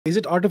Is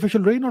it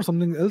artificial rain or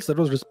something else that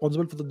was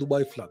responsible for the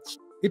Dubai floods?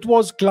 It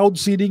was cloud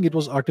seeding, it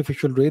was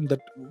artificial rain that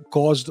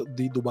caused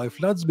the Dubai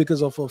floods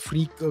because of a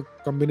freak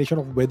combination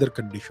of weather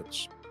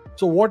conditions.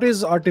 So, what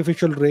is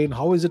artificial rain?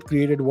 How is it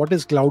created? What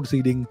is cloud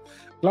seeding?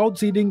 Cloud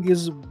seeding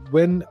is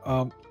when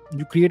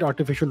you create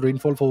artificial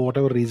rainfall for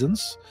whatever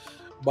reasons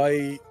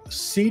by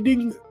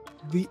seeding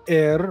the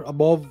air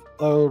above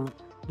a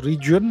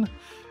region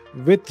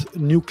with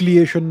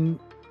nucleation,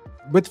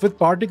 with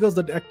particles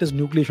that act as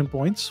nucleation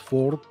points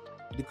for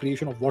the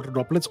creation of water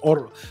droplets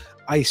or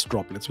ice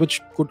droplets, which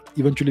could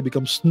eventually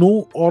become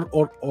snow or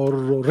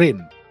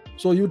rain.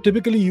 So you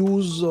typically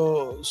use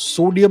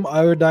sodium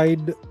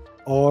iodide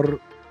or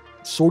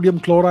sodium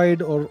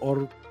chloride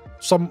or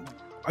some.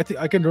 I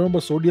think I can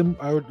remember sodium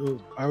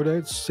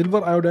iodide,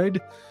 silver iodide,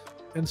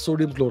 and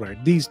sodium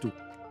chloride. These two,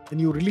 and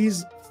you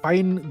release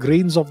fine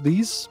grains of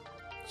these,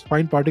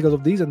 fine particles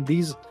of these, and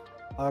these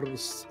are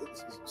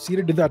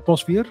seeded in the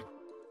atmosphere,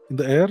 in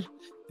the air,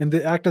 and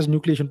they act as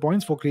nucleation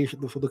points for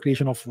the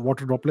creation of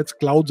water droplets,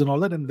 clouds, and all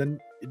that, and then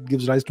it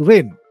gives rise to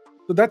rain.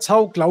 So that's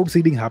how cloud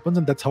seeding happens,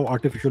 and that's how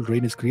artificial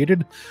rain is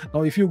created.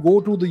 Now, if you go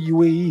to the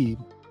UAE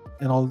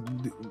and all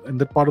in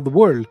that part of the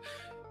world,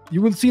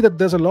 you will see that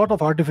there's a lot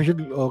of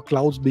artificial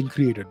clouds being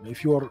created.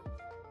 If you are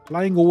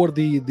flying over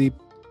the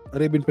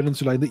Arabian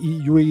Peninsula in the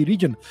UAE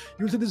region,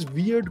 you'll see this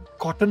weird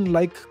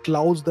cotton-like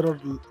clouds that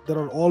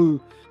are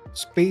all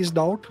spaced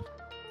out,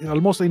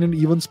 almost in an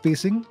even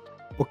spacing.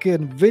 Okay,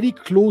 and very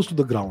close to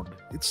the ground.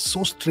 It's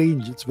so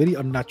strange. It's very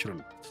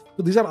unnatural.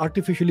 So these are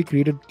artificially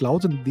created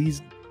clouds, and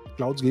these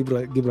clouds give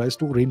rise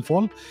to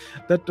rainfall.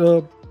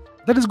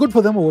 That is good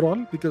for them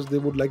overall because they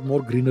would like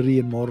more greenery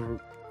and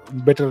more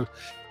better,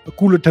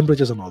 cooler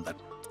temperatures and all that.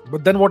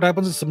 But then what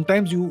happens is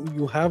sometimes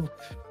you have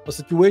a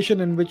situation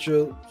in which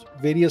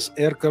various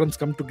air currents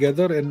come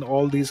together, and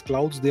all these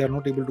clouds, they are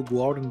not able to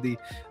go out, and the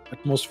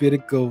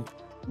atmospheric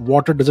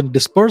water doesn't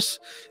disperse,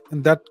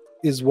 and that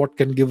is what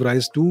can give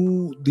rise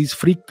to these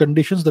freak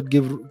conditions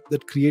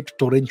that create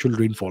torrential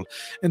rainfall.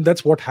 And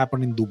that's what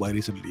happened in Dubai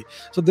recently.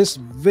 So this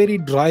very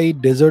dry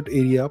desert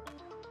area,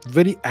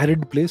 very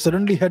arid place,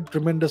 suddenly had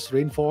tremendous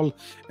rainfall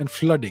and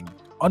flooding,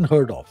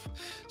 unheard of.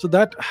 So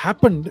that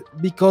happened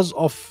because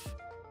of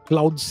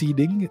cloud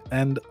seeding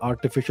and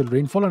artificial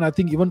rainfall, and I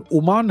think even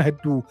Oman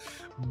had to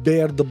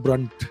bear the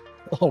brunt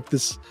of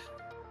this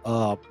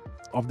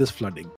flooding.